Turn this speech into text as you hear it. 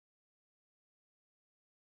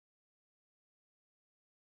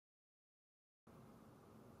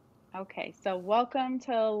Okay, so welcome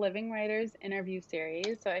to Living Writers interview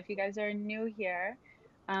series. So if you guys are new here,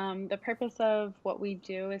 the purpose of what we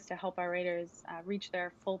do is to help our writers reach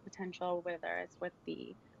their full potential, whether it's with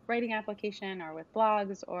the writing application or with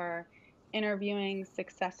blogs or interviewing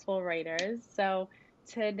successful writers. So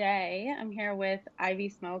today I'm here with Ivy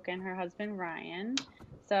Smoak and her husband Ryan.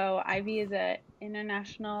 So Ivy is an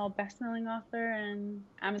international best-selling author and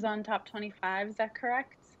Amazon top 25, is that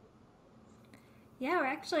correct? Yeah, we're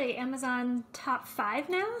actually Amazon top 5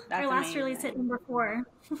 now. Our That's last release hit amazing. number 4.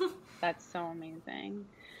 That's so amazing.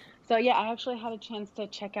 So yeah, I actually had a chance to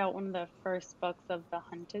check out one of the first books of the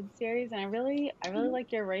Hunted series, and I really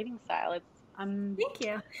like your writing style. Thank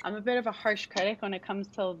you. I'm a bit of a harsh critic when it comes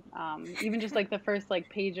to even just like the first like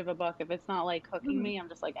page of a book. If it's not like hooking me, I'm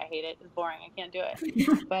just like I hate it. It's boring. I can't do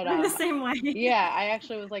it. But I'm the same way. yeah, I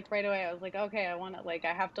actually was like right away. I was like, okay, I want to like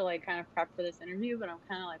I have to like kind of prep for this interview, but I'm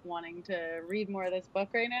kind of like wanting to read more of this book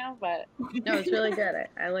right now. But no, it's really good.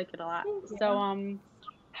 I like it a lot. Thank So you.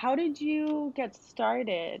 how did you get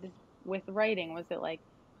started with writing? Was it like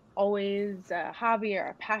always a hobby or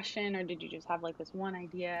a passion, or did you just have like this one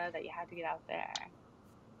idea that you had to get out there?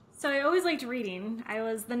 So I always liked reading. I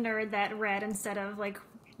was the nerd that read instead of like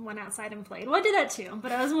went outside and played. Well, I did that too,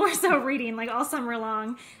 but I was more so reading like all summer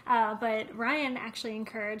long. But Ryan actually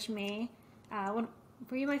encouraged me.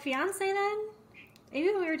 Were you my fiance then? Maybe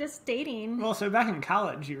we were just dating. Well, so back in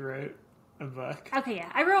college, you wrote a book. Okay,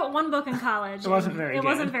 yeah. I wrote one book in college. It wasn't very It good.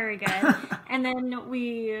 wasn't very good. And then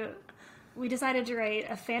we decided to write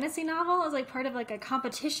a fantasy novel. It was like part of like a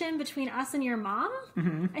competition between us and your mom.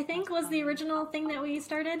 I think was the original thing that we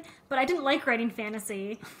started. But I didn't like writing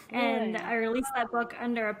fantasy, and Really? I released that book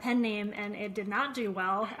under a pen name, and it did not do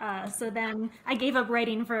well. So then I gave up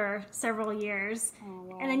writing for several years,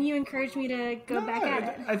 Oh, and then wow. you encouraged me to go No, back at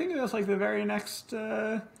it. I think it was like the very next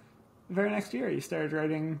year you started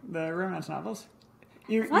writing the romance novels.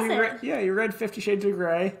 Was it? Yeah, you read 50 Shades of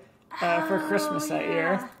Grey for Christmas that yeah.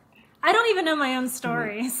 year. I don't even know my own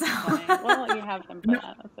story, so. Funny. Well, you have them for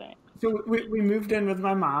that. That's right. So we moved in with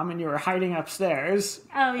my mom, and you were hiding upstairs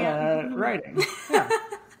Oh, yeah. writing. Yeah.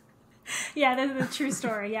 Yeah, that's a true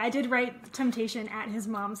story. Yeah, I did write Temptation at his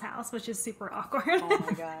mom's house, which is super awkward. Oh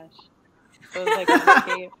my gosh. So it was like an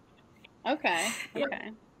escape. Okay. Yep. Okay.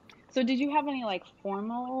 So did you have any like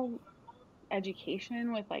formal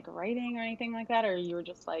education with like writing or anything like that, or you were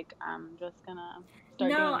just like, I'm just gonna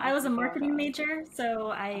start No, doing I this was a and see how it marketing goes? major,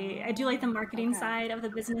 so I do like the marketing Okay. side of the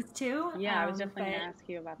business too. Yeah, I was definitely But gonna ask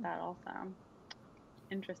you about that also.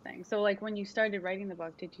 Interesting. So like when you started writing the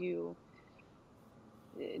book, did you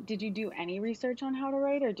do any research on how to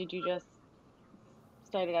write, or did you just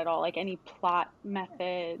start it at all? Like any plot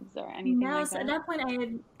methods or anything no, like so at that? that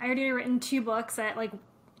point I already written 2 books that like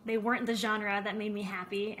they weren't the genre that made me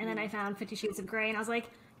happy, and then Mm. I found 50 Shades of Grey, and I was like,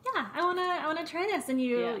 yeah, I wanna try this, and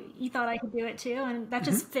Yeah. you thought I could do it too, and that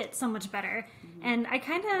just fit so much better. And I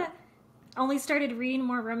kind of only started reading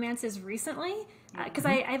more romances recently because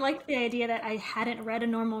I liked the idea that I hadn't read a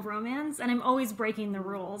normal romance, and I'm always breaking the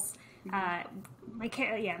rules. Uh, my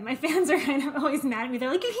fans are kind of always mad at me. They're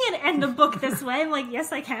like, "You can't end a book this way." I'm like,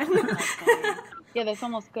 "Yes, I can." That's funny. Yeah, that's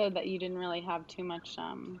almost good that you didn't really have too much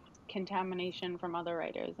contamination from other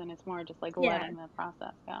writers, and it's more just like Yeah, letting the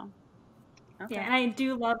process go. yeah, Okay. and I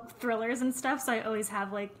do love thrillers and stuff, so I always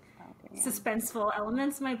have like Okay, yeah. suspenseful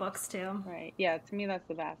elements in my books too. Right. Yeah, to me that's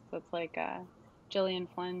the best. That's like Gillian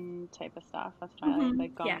Flynn type of stuff. That's what I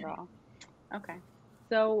like Gone Yeah. Girl. Okay.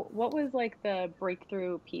 So what was like the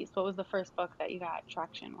breakthrough piece? What was the first book that you got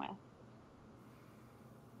traction with?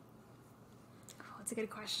 Oh, that's a good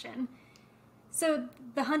question. So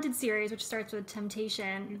the Hunted series, which starts with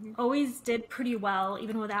Temptation, Mm-hmm. always did pretty well,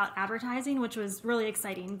 even without advertising, which was really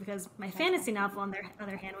exciting because my fantasy Awesome. novel, on the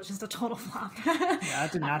other hand, was just a total flop. Yeah,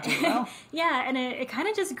 it did not do well. Yeah, and it kind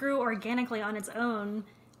of just grew organically on its own.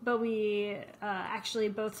 But we actually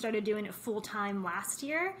both started doing it full time last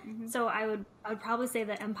year. Mm-hmm. So I would probably say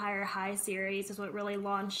the Empire High series is what really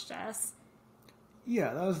launched us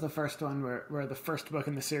Yeah, that was the first one where the first book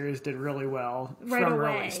in the series did really well right from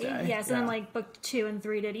away. release day. Yes, and then like book 2 and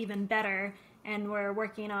 3 did even better. And we're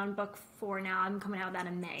working on book 4 now. I'm coming out with that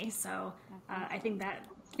in May. So I think that,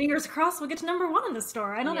 fingers crossed, we'll get to number 1 in the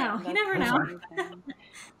store. I don't Yeah, know. You that's never know. amazing.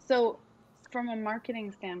 So, from a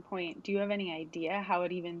marketing standpoint, do you have any idea how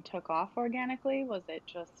it even took off organically? Was it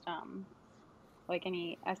just like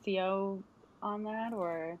any SEO on that,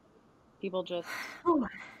 or people just Ooh,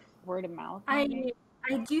 word of mouth maybe?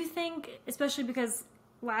 I I do think, especially because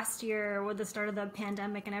last year with the start of the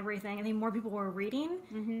pandemic and everything, I think more people were reading,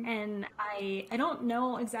 Mm-hmm. and I don't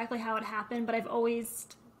know exactly how it happened, but I've always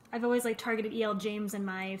like targeted E.L. James in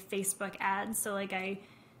my Facebook ads, so like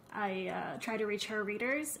I try to reach her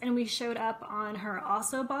readers, and we showed up on her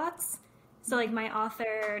also bots. So like my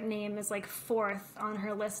author name is like 4th on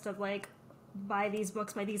her list of like, buy these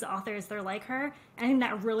books by these authors, they're like her. And I think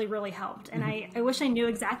that really, really helped. And I wish I knew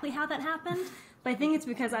exactly how that happened, but I think it's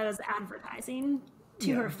because I was advertising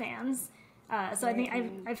to her fans. So I think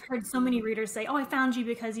I've heard so many readers say, oh, I found you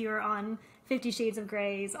because you were on 50 Shades of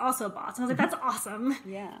Grey's also bots. And I was like, that's awesome.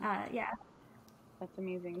 Yeah. That's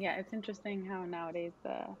amazing. Yeah, it's interesting how nowadays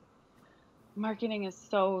the marketing is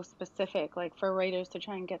so specific, like for writers to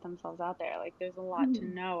try and get themselves out there. Like there's a lot to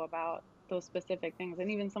know about those specific things.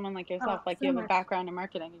 And even someone like yourself, like so you have much. a background in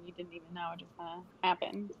marketing and you didn't even know, it just kind of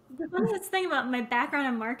happened. The funniest thing about my background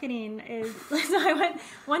in marketing is, so I went,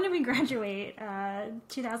 when did we graduate?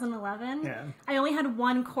 2011? Yeah. I only had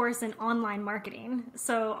one course in online marketing.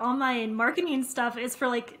 So all my marketing stuff is for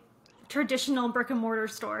like traditional brick and mortar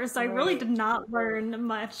stores. So I really did not learn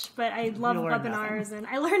much, but I love webinars and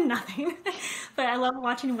I learned nothing, but I love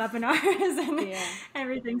watching webinars and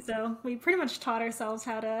everything. So we pretty much taught ourselves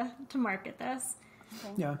how to market this.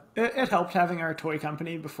 Okay. Yeah, it helped having our toy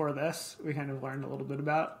company before this. We kind of learned a little bit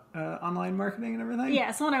about online marketing and everything.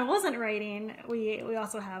 Yeah, so when I wasn't writing, we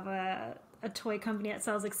also have a toy company that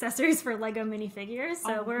sells accessories for Lego minifigures.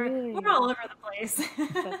 So we're all over the place.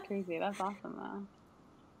 That's crazy. That's awesome though.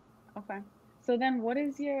 Okay. So then what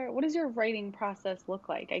does your writing process look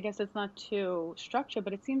like? I guess it's not too structured,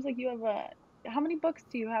 but it seems like you have how many books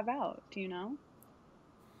do you have out? Do you know?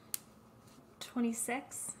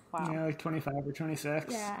 26. Wow. Yeah, like 25 or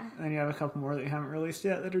 26. Yeah. And then you have a couple more that you haven't released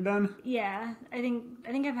yet that are done. Yeah. I think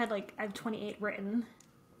I have 28 written.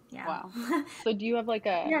 Yeah. Wow. So do you have like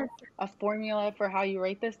a formula for how you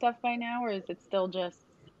write this stuff by now, or is it still just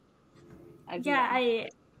as you go?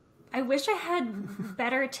 I wish I had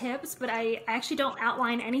better tips, but I actually don't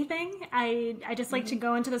outline anything. I just like to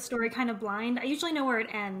go into the story kind of blind. I usually know where it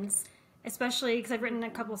ends, especially because I've written a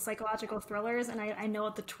couple of psychological thrillers and I know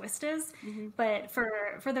what the twist is. But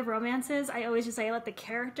for the romances, I always just say I let the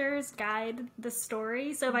characters guide the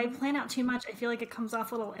story. So if I plan out too much, I feel like it comes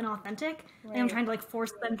off a little inauthentic. And I'm trying to like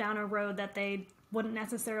force them down a road that they wouldn't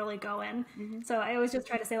necessarily go in. So I always just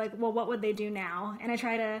try to say like, well, what would they do now? And I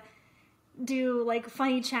try to do like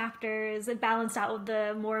funny chapters balanced out with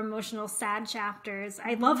the more emotional sad chapters.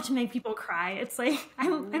 I love to make people cry. It's like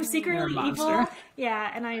I'm secretly evil. Yeah,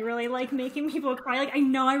 and I really like making people cry. Like I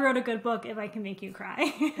know I wrote a good book if I can make you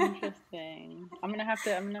cry. Interesting. I'm gonna have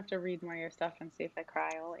to read more of your stuff and see if I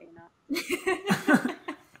cry. I'll let you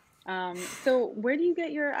know. So where do you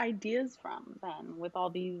get your ideas from then with all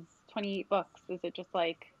these 28 books? Is it just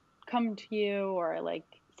like come to you, or like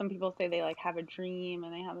some people say they like have a dream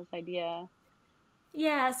and they have this idea?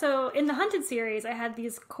 Yeah, so in the Hunted series, I had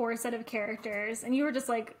these core set of characters, and you were just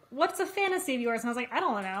like, what's a fantasy of yours? And I was like, I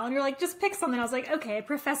don't know. And you're like, just pick something. I was like, okay,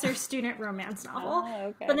 professor-student romance novel. Oh,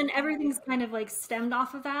 okay. But then everything's kind of like stemmed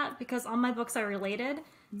off of that because all my books are related.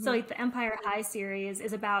 So like the Empire High series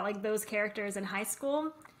is about like those characters in high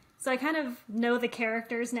school. So I kind of know the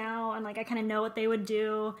characters now, and like I kind of know what they would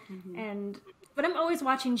do. But I'm always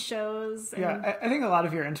watching shows. And Yeah, I think a lot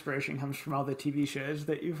of your inspiration comes from all the TV shows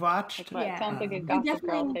that you've watched. That's right. It sounds like a Gossip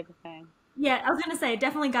Girl type of thing. Yeah, I was going to say,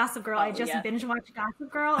 definitely Gossip Girl. I just binge watched Gossip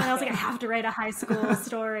Girl, and I was like, I have to write a high school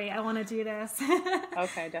story. I want to do this.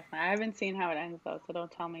 Okay, definitely. I haven't seen how it ends, though, so don't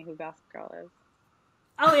tell me who Gossip Girl is.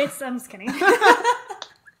 Oh, I'm just kidding.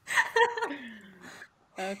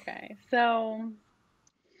 Okay, so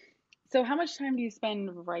how much time do you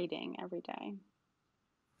spend writing every day?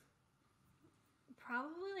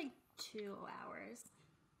 Probably like 2 hours.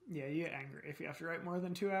 Yeah, you get angry if you have to write more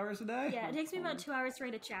than 2 hours a day. Yeah, it takes me about 2 hours to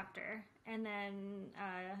write a chapter, and then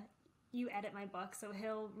you edit my book, so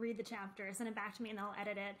he'll read the chapter, send it back to me, and I'll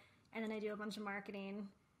edit it, and then I do a bunch of marketing.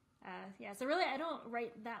 So really I don't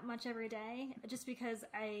write that much every day, just because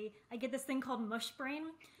I get this thing called mush brain,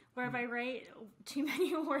 where if I write too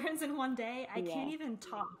many words in one day, I can't even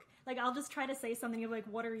talk. Like, I'll just try to say something, you're like,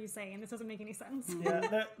 what are you saying? This doesn't make any sense.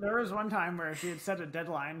 Yeah, there was one time where she had set a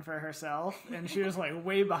deadline for herself, and she was, like,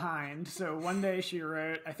 way behind. So one day she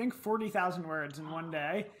wrote, I think, 40,000 words in one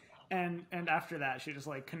day, and after that, she just,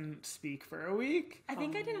 like, couldn't speak for a week. I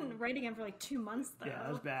think I didn't write again for, like, 2 months, though. Yeah,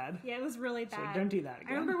 it was bad. Yeah, it was really bad. So don't do that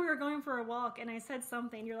again. I remember we were going for a walk, and I said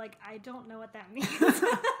something, you're like, I don't know what that means.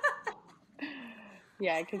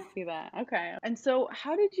 Yeah, I could see that. Okay. And so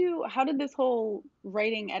how did this whole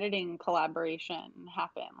writing editing collaboration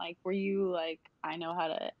happen? Like, were you like, I know how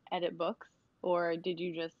to edit books, or did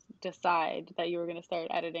you just decide that you were going to start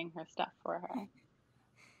editing her stuff for her?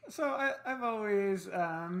 So I've always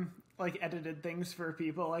like edited things for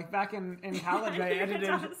people. Like back in college, I edited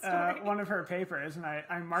one of her papers, and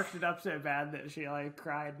I marked it up so bad that she like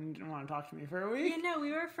cried and didn't want to talk to me for a week. You know,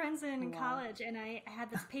 we were friends in college, and I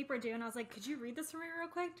had this paper due, and I was like, "Could you read this for me real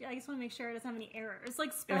quick? I just want to make sure it doesn't have any errors."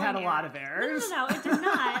 Like spelling It had a errors. lot of errors. No, it did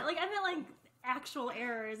not. Like I meant like actual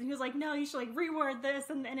errors, and he was like, "No, you should like reword this,"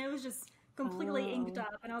 and it was just completely inked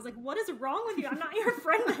up, and I was like, "What is wrong with you? I'm not your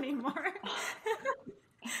friend anymore."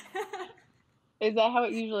 Is that how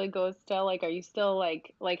it usually goes still? Like, are you still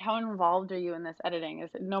like how involved are you in this editing? Is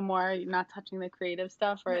it no more, you're not touching the creative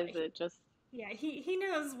stuff, or is it just... Yeah, he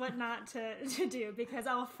knows what not to do because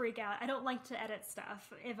I'll freak out. I don't like to edit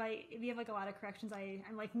stuff. If you have like a lot of corrections,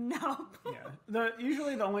 I'm like, no. Yeah.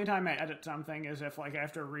 Usually the only time I edit something is if like I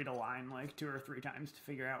have to read a line like 2 or 3 times to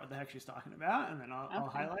figure out what the heck she's talking about, and then I'll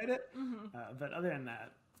highlight it. Mm-hmm. But other than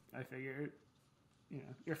that, I figure, you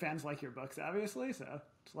know, your fans like your books, obviously, so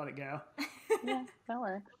just let it go. Yeah, that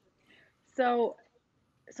works. So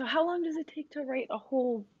how long does it take to write a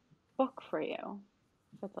whole book for you?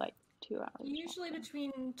 That's like 2 hours. Usually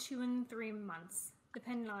between 2 and 3 months,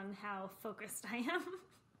 depending on how focused I am.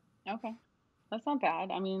 Okay. That's not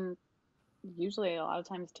bad. I mean, usually a lot of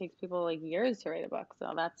times it takes people like years to write a book,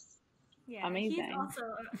 so that's amazing. He's also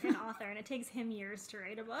an author, and it takes him years to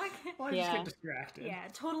write a book. Well, I just get distracted. Yeah,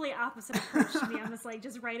 totally opposite approach to me. I'm just like,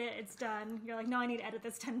 just write it, it's done. You're like, no, I need to edit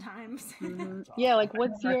this 10 times. Mm-hmm. Yeah, like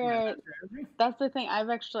what's your... That's the thing. I've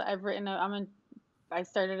written I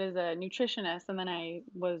started as a nutritionist, and then I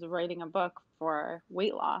was writing a book for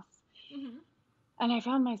weight loss. Mm-hmm. And I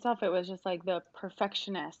found myself, it was just like the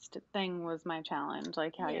perfectionist thing was my challenge,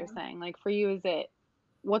 like how you're saying. Like for you, is it,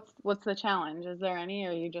 what's the challenge? Is there any,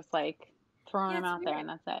 or are you just like throwing them out there and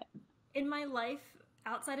that's it? In my life,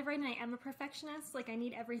 outside of writing, I am a perfectionist. Like I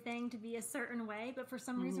need everything to be a certain way, but for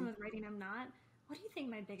some reason with writing, I'm not. What do you think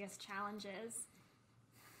my biggest challenge is?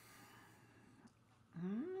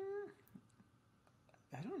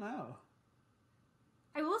 I don't know.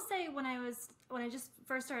 I will say when I just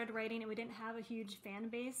first started writing and we didn't have a huge fan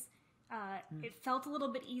base, it felt a little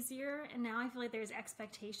bit easier, and now I feel like there's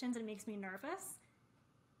expectations and it makes me nervous.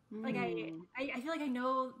 Like I feel like I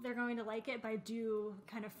know they're going to like it, but I do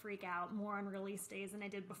kind of freak out more on release days than I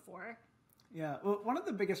did before. Yeah, well, one of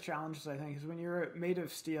the biggest challenges I think is when you're Made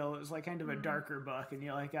of Steel, it was like kind of a darker book, and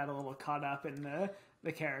you like got a little caught up in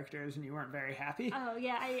the characters, and you weren't very happy. Oh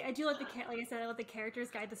yeah, I do like like I said, I let the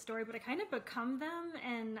characters guide the story, but I kind of become them,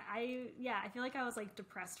 and I feel like I was like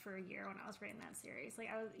depressed for a year when I was writing that series. Like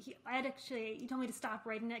he told me to stop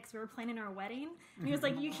writing it because we were planning our wedding, and he was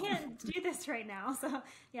like, you can't do this right now. So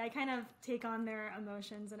yeah, I kind of take on their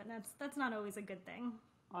emotions, and that's not always a good thing.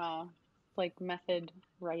 Wow. Like method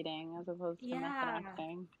writing as opposed to method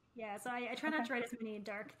acting. Yeah, so I try not to write as many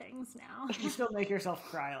dark things now. You still make yourself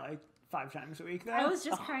cry like 5 times a week, though? I was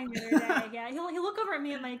just crying the other day. Yeah, he'll look over at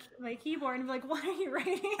me at my keyboard and be like, "What are you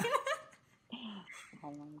writing?"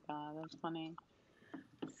 Oh my god, that's funny.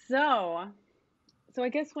 So I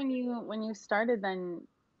guess when you started, then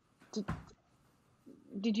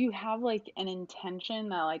did you have like an intention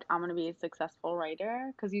that like I'm gonna be a successful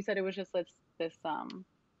writer? Because you said it was just this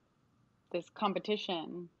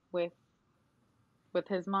competition with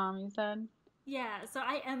his mom, you said? Yeah, so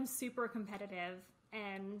I am super competitive,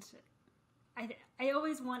 and I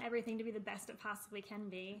always want everything to be the best it possibly can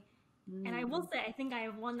be. And I will say, I think I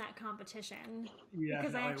have won that competition.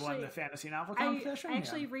 Because I won the fantasy novel competition? I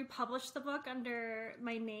actually republished the book under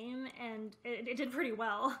my name, and it did pretty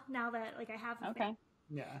well now that like I have the thing.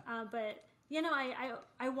 Yeah. But you know,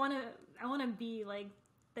 I want to be like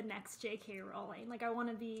the next J.K. Rowling. Like I want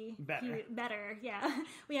to be better. Yeah.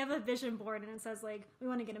 We have a vision board, and it says like we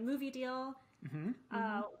want to get a movie deal.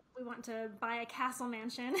 We want to buy a castle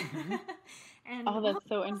mansion. And that's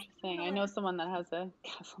so interesting. I know someone that has a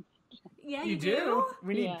castle mansion. Yeah, you do?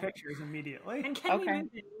 We need pictures immediately. And can we move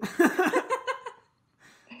in?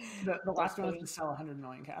 The last one was to sell 100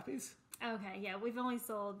 million copies. Okay, yeah, we've only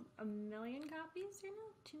sold 1 million copies,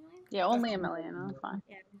 2 million? Yeah, only 1 million. That's fine.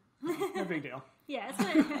 Yeah. No big deal. Yeah, it's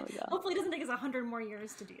not, hopefully it doesn't take us 100 more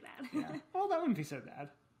years to do that. Yeah. Well, that wouldn't be so bad.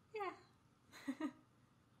 Yeah.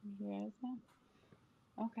 Yes.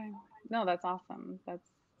 Okay. No, that's awesome.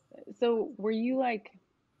 So were you like,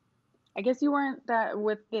 I guess you weren't that,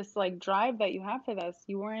 with this like drive that you have for this,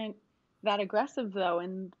 you weren't that aggressive though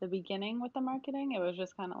in the beginning with the marketing? It was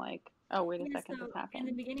just kind of like, oh, wait a second, this happened.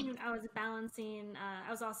 In the beginning, I was balancing,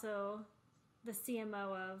 I was also the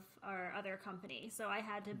CMO of our other company. So I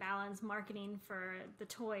had to balance marketing for the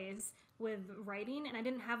toys with writing, and I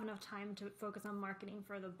didn't have enough time to focus on marketing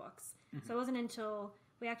for the books. So it wasn't until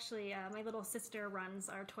we actually, my little sister runs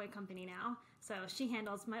our toy company now. So she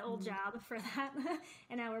handles my old job for that,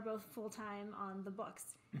 and now we're both full-time on the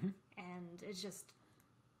books. And it's just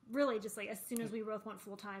really just like as soon as we both went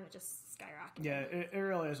full-time, it just skyrocketed. Yeah, it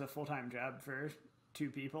really is a full-time job for 2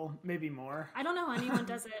 people, maybe more. I don't know how anyone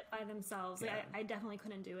does it by themselves. Like, I definitely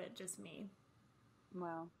couldn't do it, just me.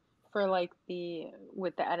 Wow. For like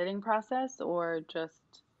with the editing process, or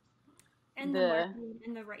just and the marketing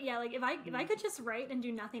and the yeah, like if I could just write and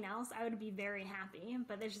do nothing else, I would be very happy,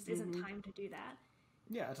 but there just isn't time to do that.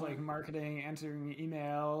 Yeah, it's like marketing, answering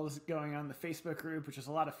emails, going on the Facebook group, which is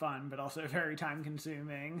a lot of fun, but also very time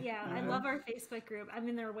consuming. Yeah, I love our Facebook group. I'm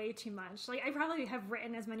in there way too much. Like, I probably have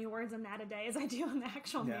written as many words in that a day as I do in the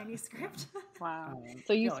actual manuscript. Wow.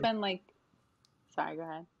 So you spend sorry, go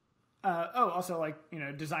ahead. Also like,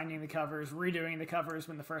 designing the covers, redoing the covers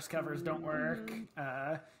when the first covers don't work,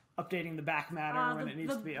 updating the back matter when it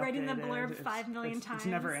needs to be updated. Writing the blurb 5 million times. It's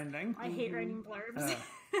never ending. I hate writing blurbs.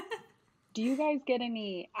 Do you guys get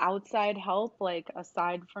any outside help, like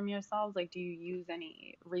aside from yourselves? Like, do you use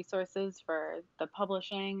any resources for the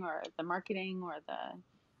publishing or the marketing or the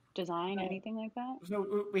design, anything like that?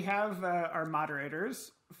 So we have our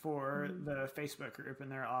moderators for the Facebook group, and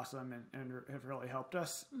they're awesome and have really helped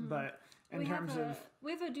us. But in terms of...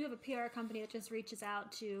 We do have a PR company that just reaches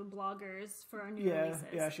out to bloggers for our new releases.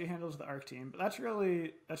 Yeah, she handles the art team. But that's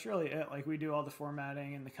really it. Like, we do all the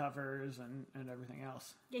formatting and the covers and everything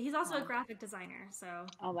else. Yeah, he's also a graphic designer, so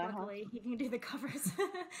luckily he can do the covers.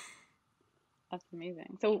 That's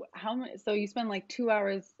amazing. So so you spend like 2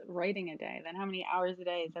 hours writing a day, then how many hours a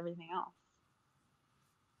day is everything else?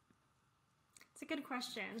 It's a good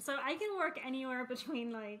question. So I can work anywhere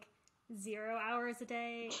between like 0 hours a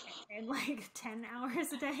day and like 10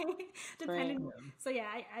 hours a day, depending. Right. So yeah,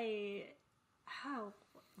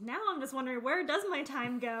 now I'm just wondering, where does my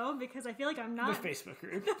time go? Because I feel like I'm not the Facebook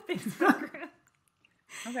group. The Facebook group.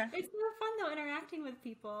 Okay. It's more fun though interacting with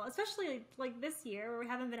people, especially like this year where we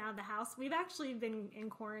haven't been out of the house. We've actually been in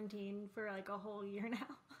quarantine for like a whole year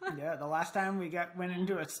now. Yeah, the last time we went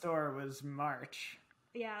into a store was March.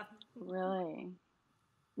 Yeah. Really?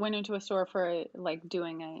 Went into a store for like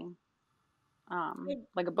doing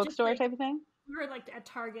like a bookstore type of thing? We were like at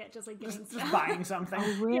Target, just like getting stuff. Just buying something.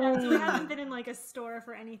 Oh, really? Yeah, so we haven't been in like a store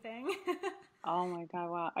for anything. Oh my God!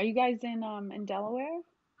 Wow. Are you guys in Delaware?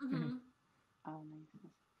 Mm-hmm. Oh my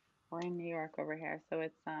goodness. We're in New York over here, so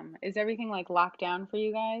it's is everything like locked down for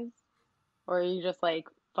you guys, or are you just like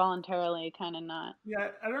voluntarily kind of not? Yeah,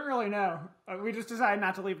 I don't really know. We just decided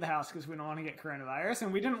not to leave the house because we don't want to get coronavirus,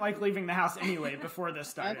 and we didn't like leaving the house anyway before this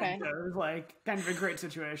started. Okay. So it was like kind of a great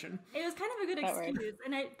situation. It was kind of a good excuse,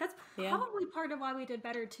 and that's probably part of why we did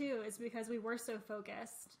better too, is because we were so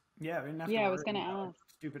focused. Yeah, we didn't have to I was going to ask.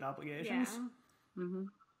 Stupid obligations. Yeah. Mm-hmm.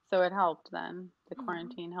 So it helped then. The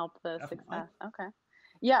quarantine helped the success. Okay.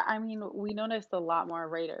 Yeah, I mean, we noticed a lot more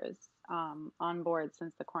writers on board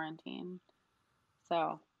since the quarantine.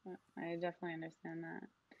 So I definitely understand that.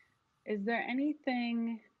 Is there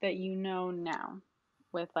anything that you know now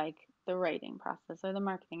with like the writing process or the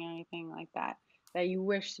marketing or anything like that that you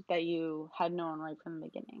wish that you had known right from the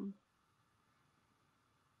beginning?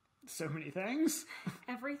 So many things.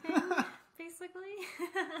 Everything, basically.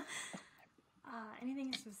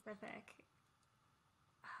 Anything specific?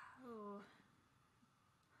 Oh,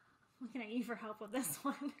 I'm looking at you for help with this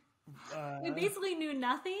one. We basically knew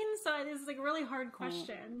nothing, so it is like a really hard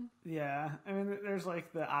question. Yeah, I mean, there's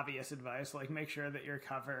like the obvious advice, like make sure that your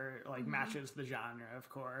cover like matches the genre, of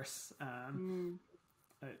course.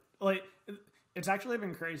 Like, it's actually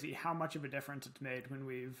been crazy how much of a difference it's made when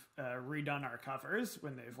we've redone our covers,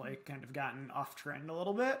 when they've like kind of gotten off trend a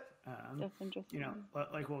little bit. That's interesting.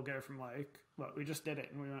 Like we'll go from like, we just did it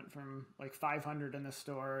and we went from like 500 in the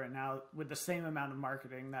store, and now with the same amount of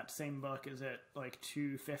marketing, that same book is at like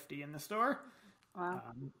 250 in the store. Wow.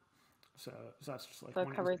 So that's just like the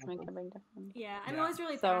covers make a big difference. Yeah, I'm always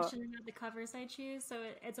really passionate about the covers I choose, so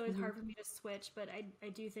it's always hard for me to switch, but I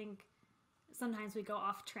do think sometimes we go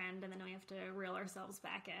off trend and then we have to reel ourselves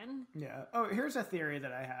back in. Yeah. Oh, here's a theory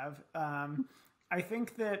that I have. I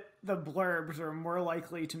think that the blurbs are more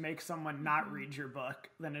likely to make someone not read your book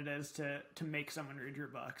than it is to make someone read your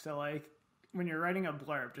book. So like when you're writing a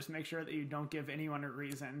blurb, just make sure that you don't give anyone a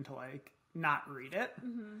reason to like not read it.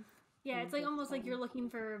 Mm-hmm. Yeah, it's like almost like you're looking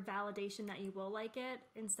for validation that you will like it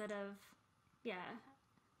instead of,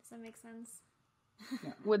 does that make sense?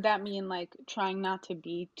 Yeah. Would that mean like trying not to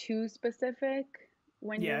be too specific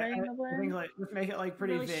when you're writing a blurb? I think like just make it like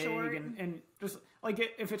pretty really vague short. and just like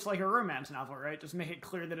if it's like a romance novel, right? Just make it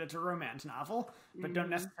clear that it's a romance novel, but don't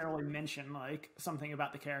necessarily mention like something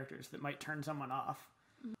about the characters that might turn someone off.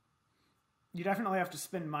 you definitely have to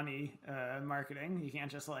spend money marketing. You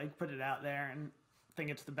can't just like put it out there and think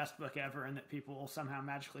it's the best book ever and that people will somehow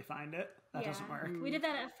magically find it. That doesn't work. We did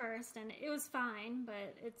that at first, and it was fine,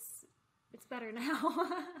 but it's better now.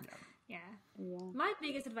 Yeah. My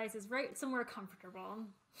biggest advice is write somewhere comfortable.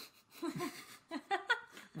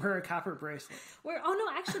 Wear a copper bracelet.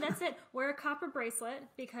 Actually, that's it. Wear a copper bracelet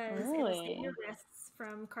because it will save your wrists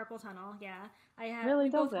from carpal tunnel. Yeah, Really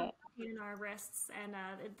does it in our wrists, and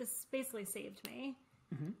this basically saved me.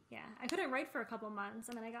 Mm-hmm. Yeah, I couldn't write for a couple months,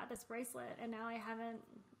 and then I got this bracelet, and now I haven't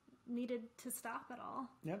needed to stop at all.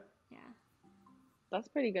 Yep. Yeah. That's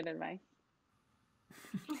pretty good advice.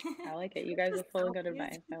 I like it. You guys are full of good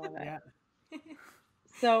advice. I love it. Yeah.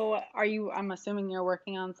 So I'm assuming you're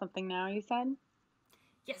working on something now, you said?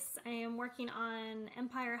 Yes, I am working on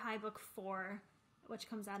Empire High Book 4, which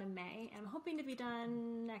comes out in May. I'm hoping to be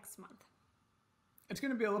done next month. It's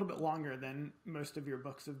going to be a little bit longer than most of your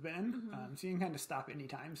books have been, so you can kind of stop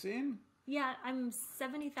anytime soon. Yeah, I'm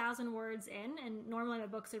 70,000 words in, and normally my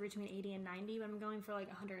books are between 80 and 90, but I'm going for like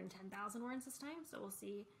 110,000 words this time, so we'll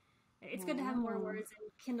see. It's good to have more words in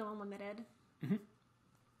Kindle Unlimited. Mm-hmm.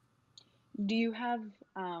 Do you have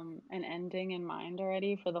an ending in mind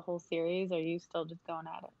already for the whole series, or are you still just going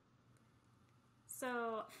at it?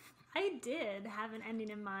 So I did have an ending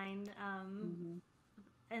in mind,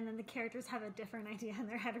 and then the characters have a different idea in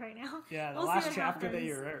their head right now. Yeah, the last chapter that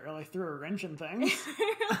you wrote really threw a wrench in things.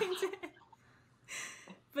 It really did.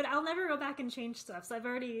 But I'll never go back and change stuff. So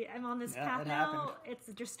I'm on this path now. Happened. It's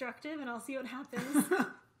destructive, and I'll see what happens.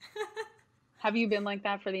 Have you been like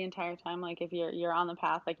that for the entire time? Like if you're on the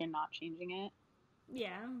path, like you're not changing it?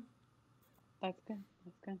 Yeah. That's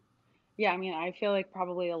good. Yeah, I mean, I feel like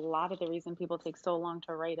probably a lot of the reason people take so long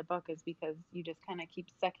to write a book is because you just kind of keep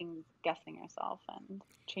second guessing yourself and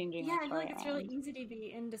changing the story. I feel like it's really easy to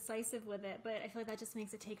be indecisive with it, but I feel like that just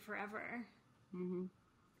makes it take forever. Mm-hmm.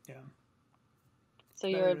 Yeah. So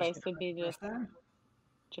your advice would be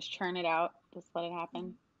just churn it out, just let it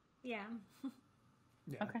happen. Yeah.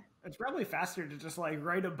 Yeah. Okay. It's probably faster to just like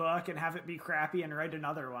write a book and have it be crappy and write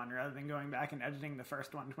another one rather than going back and editing the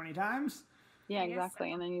first one 20 times. Yeah, exactly.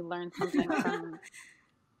 So. And then you learn something from.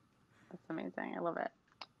 That's amazing. I love it.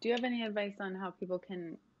 Do you have any advice on how people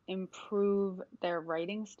can improve their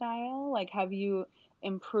writing style? Like, have you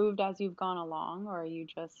improved as you've gone along, or are you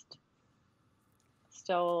just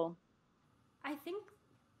still? I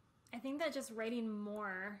think that just writing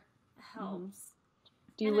more helps. Mm-hmm.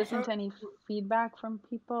 Do you listen to any feedback from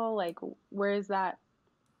people? Like, where is that?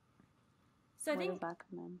 So where does that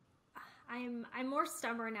come in? I'm more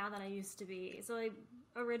stubborn now than I used to be. So like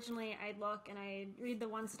originally I'd look and I'd read the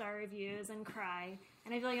 1-star reviews and cry,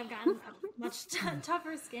 and I feel like I've gotten a much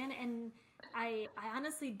tougher skin, and I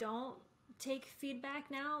honestly don't take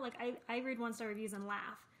feedback now. Like I read 1-star reviews and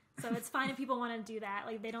laugh. So it's fine if people want to do that.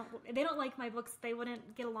 Like they don't like my books, they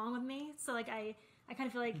wouldn't get along with me. So like I kind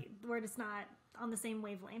of feel like we're just not on the same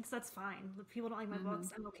wavelength. So that's fine. If people don't like my books,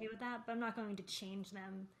 I'm okay with that, but I'm not going to change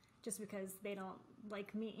them just because they don't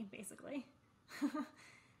like me, basically.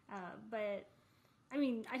 But I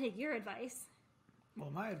mean, I take your advice.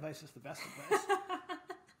 Well, my advice is the best advice.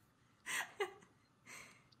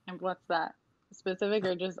 And what's that? Specific,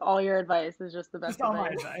 or just all your advice is just the best just all my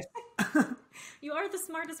advice? You are the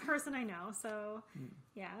smartest person I know, so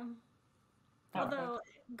yeah. Although,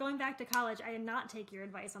 going back to college, I did not take your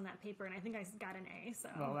advice on that paper, and I think I got an A, so.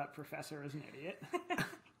 Well, that professor is an idiot.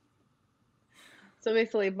 So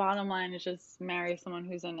basically, bottom line is just marry someone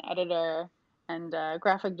who's an editor and a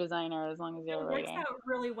graphic designer, as long as you're writing. It works out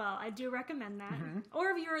really well. I do recommend that.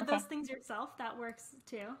 Or if you're those things yourself, that works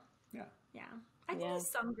too. Yeah. Yeah. I do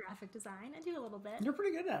some graphic design. I do a little bit. You're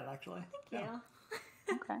pretty good at it, actually. Thank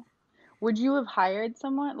you. Okay. Would you have hired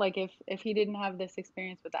someone, like if he didn't have this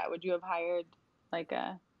experience with that, would you have hired like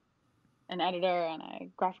an editor and a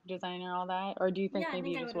graphic designer, all that? Or do you think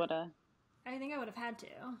maybe you just would have? I think I would have had to.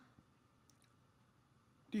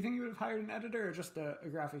 Do you think you would have hired an editor or just a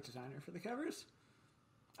graphic designer for the covers?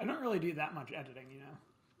 I don't really do that much editing, you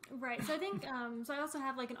know. Right. So I think, so I also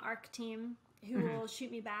have like an ARC team who will shoot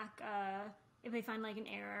me back if they find like an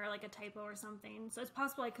error or like a typo or something. So it's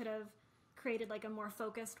possible I could have created like a more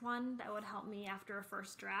focused one that would help me after a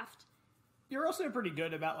first draft. You're also pretty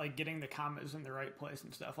good about like getting the commas in the right place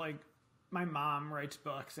and stuff. Like my mom writes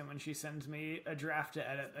books, and when she sends me a draft to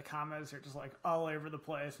edit, the commas are just like all over the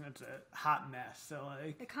place, and it's a hot mess. So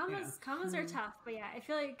like the commas are tough, but yeah, I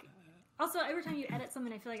feel like also every time you edit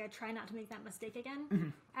something, I feel like I try not to make that mistake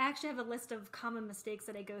again. I actually have a list of common mistakes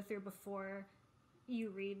that I go through before you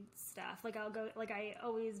read stuff. Like I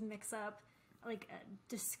always mix up like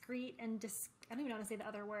discreet and I don't even know how to say the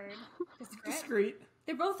other word. Discreet.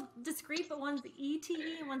 They're both discreet, but one's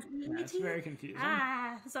E-T-E and one's E-E-T. Yeah, it's very confusing.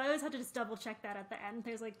 So I always have to just double check that at the end.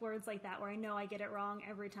 There's like words like that where I know I get it wrong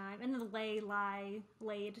every time. And the lay, lie,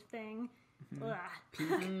 laid thing.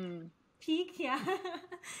 Peak, yeah.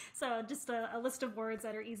 So just a list of words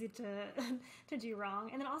that are easy to do wrong.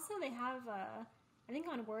 And then also they have, I think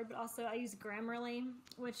on Word, but also I use Grammarly,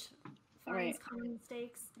 which finds common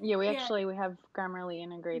mistakes. Yeah, we have Grammarly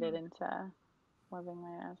integrated into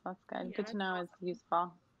LivingWriter. So that's good. Yeah, Good to know. Awesome. It's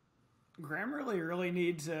useful. Grammarly really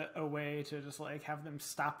needs a way to just like have them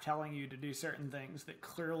stop telling you to do certain things that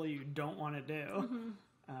clearly you don't want to do.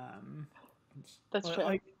 That's true.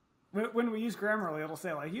 Like, when we use Grammarly, it'll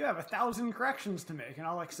say like you have 1,000 corrections to make, and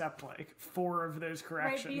I'll accept like 4 of those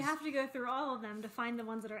corrections. Right, but you have to go through all of them to find the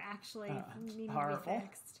ones that are actually needing to be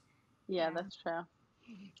fixed. Yeah, that's true.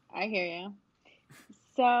 I hear you.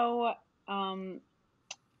 So,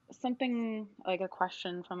 something like a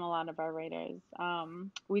question from a lot of our writers.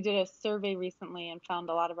 We did a survey recently and found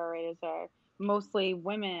a lot of our writers are mostly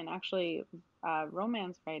women, actually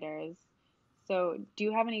romance writers. So do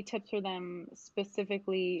you have any tips for them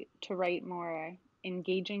specifically to write more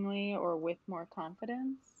engagingly or with more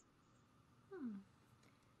confidence?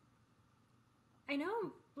 I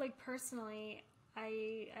know, like personally,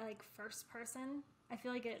 I like first person. I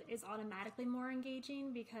feel like it is automatically more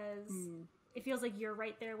engaging because it feels like you're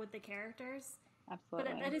right there with the characters.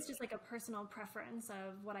 Absolutely. But that is just like a personal preference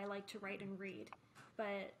of what I like to write and read.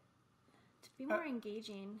 But to be more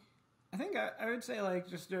engaging... I think I would say like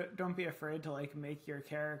just don't be afraid to like make your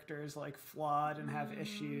characters like flawed and have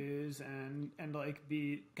issues and like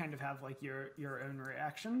be kind of have like your own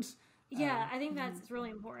reactions. Yeah, I think that's really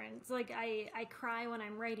important. So like I cry when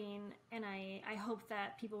I'm writing, and I hope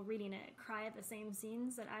that people reading it cry at the same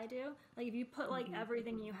scenes that I do. Like if you put like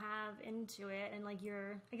everything you have into it, and like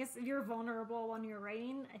I guess if you're vulnerable when you're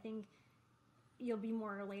writing, I think you'll be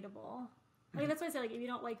more relatable. Like that's why I say like if you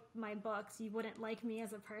don't like my books, you wouldn't like me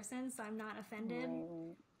as a person, so I'm not offended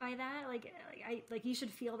by that. Like you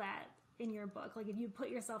should feel that in your book. Like if you put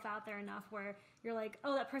yourself out there enough where you're like,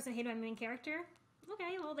 oh, that person hated my main character.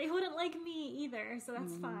 Okay, well they wouldn't like me either, so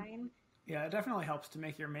that's fine. Yeah, it definitely helps to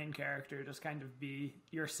make your main character just kind of be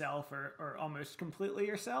yourself or almost completely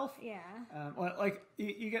yourself. Yeah. Well, like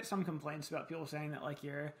you get some complaints about people saying that like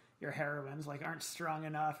your heroines like aren't strong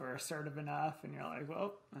enough or assertive enough, and you're like,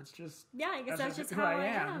 well, that's just I guess that's just how I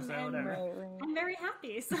am, so and I'm very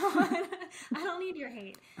happy, so I don't need your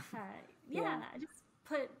hate. Just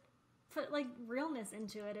put like realness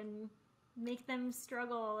into it and make them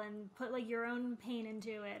struggle and put like your own pain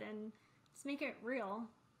into it and just make it real.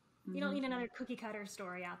 You don't need another cookie cutter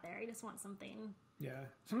story out there. You just want something. Yeah.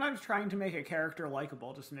 Sometimes trying to make a character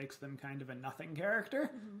likable just makes them kind of a nothing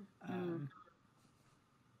character.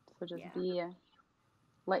 So just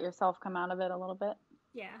let yourself come out of it a little bit.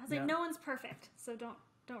 Yeah. I was like, no one's perfect, so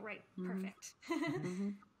don't write perfect.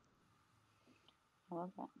 I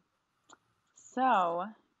love that. So,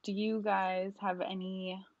 do you guys have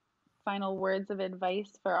any final words of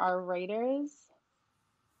advice for our writers?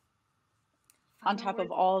 On top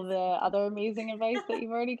of all the other amazing advice that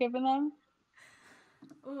you've already given them?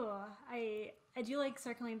 Ooh, I do like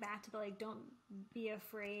circling back to the like, don't be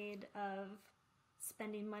afraid of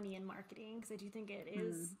spending money in marketing, because I do think it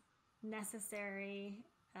is necessary.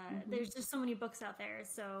 There's just so many books out there,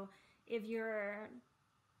 so if you're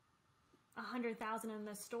 100,000 in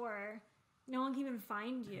the store, no one can even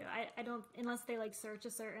find you. I don't, unless they like search a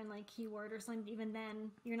certain like keyword or something. Even then,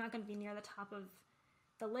 you're not going to be near the top of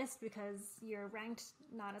the list because you're ranked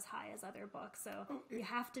not as high as other books. So you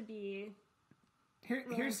have to be.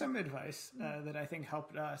 Here's some advice that I think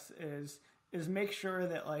helped us is make sure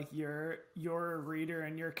that like you're a reader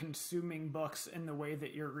and you're consuming books in the way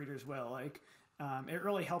that your readers will. Like it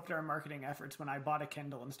really helped our marketing efforts when I bought a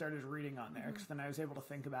Kindle and started reading on there, because then I was able to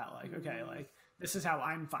think about like, okay, like this is how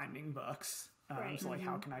I'm finding books. So like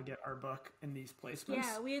how can I get our book in these placements?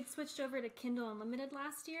 Yeah, we had switched over to Kindle Unlimited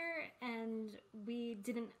last year, and we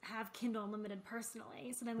didn't have Kindle Unlimited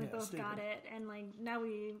personally. So then we both got it, and like now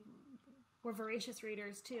we're voracious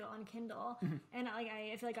readers too on Kindle. And like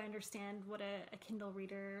I feel like I understand what a Kindle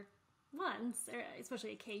reader wants, or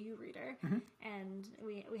especially a KU reader. And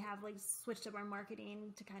we have like switched up our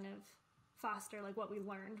marketing to kind of foster like what we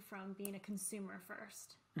learned from being a consumer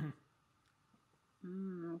first.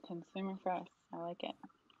 Consumer first. I like it.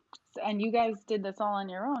 So, and you guys did this all on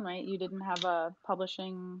your own, right? You didn't have a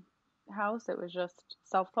publishing house. It was just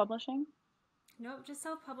self-publishing? Nope, just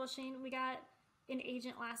self-publishing. We got an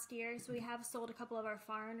agent last year, so we have sold a couple of our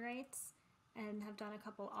foreign rights and have done a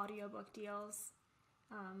couple audiobook deals.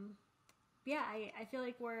 yeah, I feel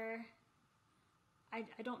like I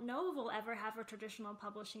don't know if we'll ever have a traditional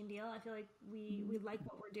publishing deal. I feel like we like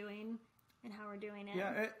what we're doing and how we're doing it.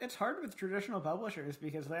 Yeah, it's hard with traditional publishers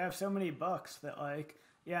because they have so many books that, like,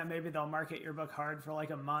 yeah, maybe they'll market your book hard for like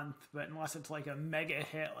a month, but unless it's like a mega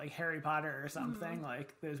hit like Harry Potter or something,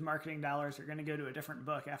 like those marketing dollars are going to go to a different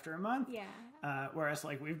book after a month. Yeah. Whereas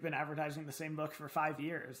like we've been advertising the same book for 5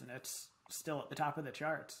 years and it's still at the top of the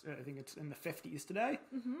charts. I think it's in the 50s today.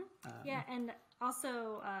 Yeah, and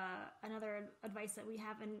also another advice that we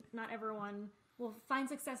have, and not everyone will find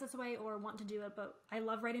success this way or want to do it, but I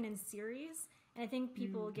love writing in series, and I think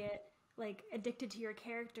people get like addicted to your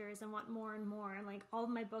characters and want more and more, and like all of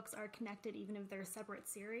my books are connected even if they're separate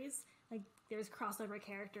series. Like there's crossover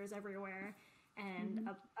characters everywhere, and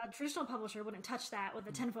a traditional publisher wouldn't touch that with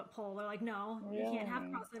a 10-foot pole. They're like, no, you can't have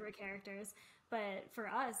crossover characters. But for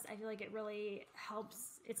us, I feel like it really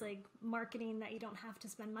helps. It's like marketing that you don't have to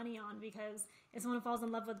spend money on, because if someone falls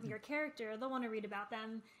in love with your character, they'll want to read about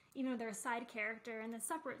them, even if they're a side character in a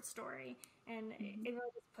separate story. And it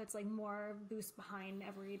really just puts like more boost behind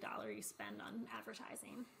every dollar you spend on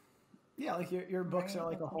advertising. Yeah, like your books are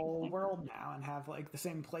like a whole world now and have like the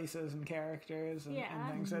same places and characters and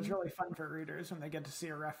things. So it's really fun for readers when they get to see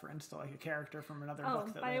a reference to like a character from another book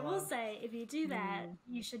that but they I will love. say, if you do that,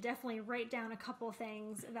 you should definitely write down a couple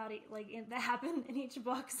things about it, like that happen in each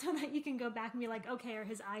book, so that you can go back and be like, okay, are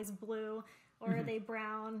his eyes blue or are they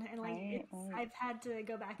brown? And like I've had to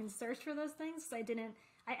go back and search for those things because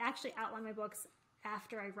I actually outline my books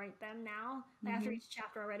after I write them now. Like after each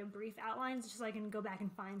chapter I write a brief outline just so I can go back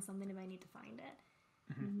and find something if I need to find it.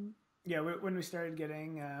 Yeah, when we started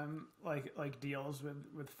getting like deals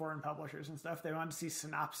with foreign publishers and stuff, they wanted to see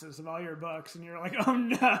synopses of all your books, and you're like, oh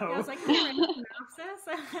no! Yeah, I was like, can I write a synopsis?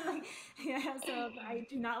 So I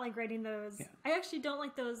do not like writing those. Yeah. I actually don't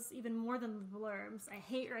like those even more than the blurbs. I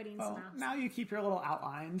hate writing synopses. Now you keep your little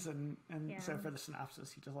outlines, and so for the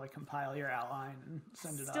synopsis, you just like compile your outline and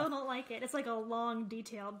send it off. Still don't like it. It's like a long,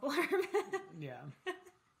 detailed blurb. Yeah.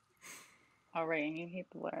 All right, and you hate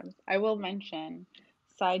the blurbs. I will mention.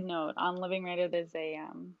 Side note, on LivingWriter,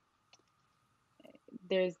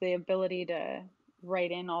 there's the ability to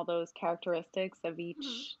write in all those characteristics of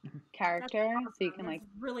each character, awesome. So you can like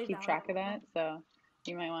really keep track of that. So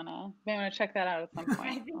you might wanna check that out at some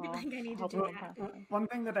point. I think I need to do that. One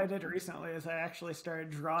thing that I did recently is I actually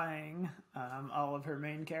started drawing all of her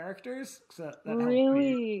main characters, so that helped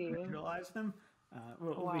me visualize them.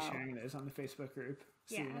 We'll be sharing those on the Facebook group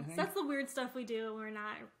soon. I think. That's the weird stuff we do when we're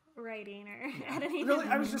not writing or editing. Really,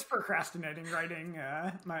 I was just procrastinating writing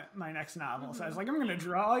my next novel, so I was like, I'm going to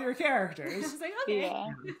draw all your characters. I was like, okay. Yeah.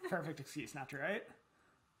 Perfect excuse not to write.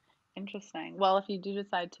 Interesting. Well, if you do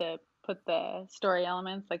decide to put the story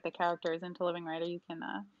elements, like the characters, into LivingWriter, you can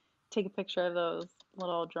take a picture of those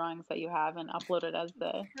little drawings that you have and upload it as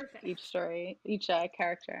each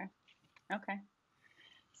character. Okay.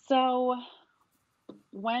 So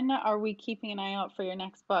when are we keeping an eye out for your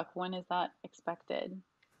next book? When is that expected?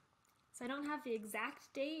 So I don't have the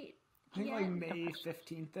exact date. I think like May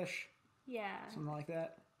 15th-ish. Yeah. Something like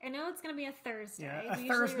that. I know it's going to be a Thursday. Yeah, a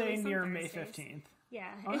Thursday near May 15th. Yeah.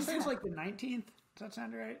 I want to say it's like the 19th. Does that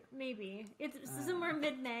sound right? Maybe. It's somewhere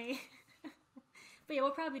mid-May. But yeah,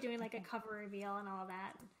 we'll probably be doing like a cover reveal and all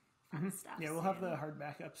that fun stuff. Yeah, we'll have the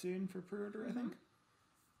hardback up soon for pre-order, I think.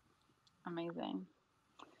 Amazing.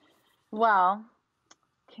 Well,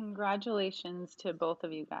 congratulations to both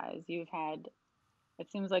of you guys. You've had,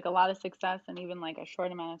 it seems like, a lot of success in even like a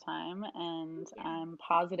short amount of time, and I'm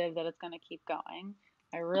positive that it's going to keep going.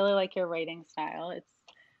 I really like your writing style. It's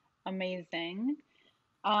amazing.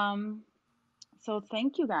 So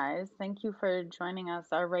thank you guys. Thank you for joining us.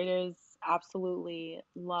 Our writers absolutely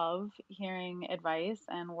love hearing advice,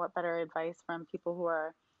 and what better advice from people who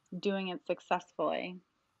are doing it successfully.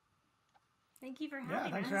 Thank you for having us.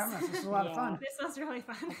 Yeah, thanks for having us. This was a lot of fun. This was really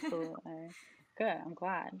fun. Absolutely. Good. I'm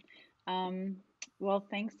glad. Well,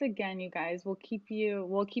 thanks again, you guys. We'll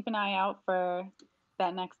keep an eye out for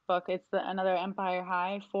that next book. It's another Empire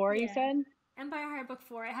High 4, you said? Empire High book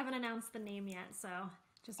 4. I haven't announced the name yet, so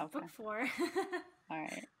just book 4. All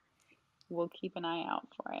right. We'll keep an eye out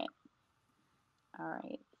for it.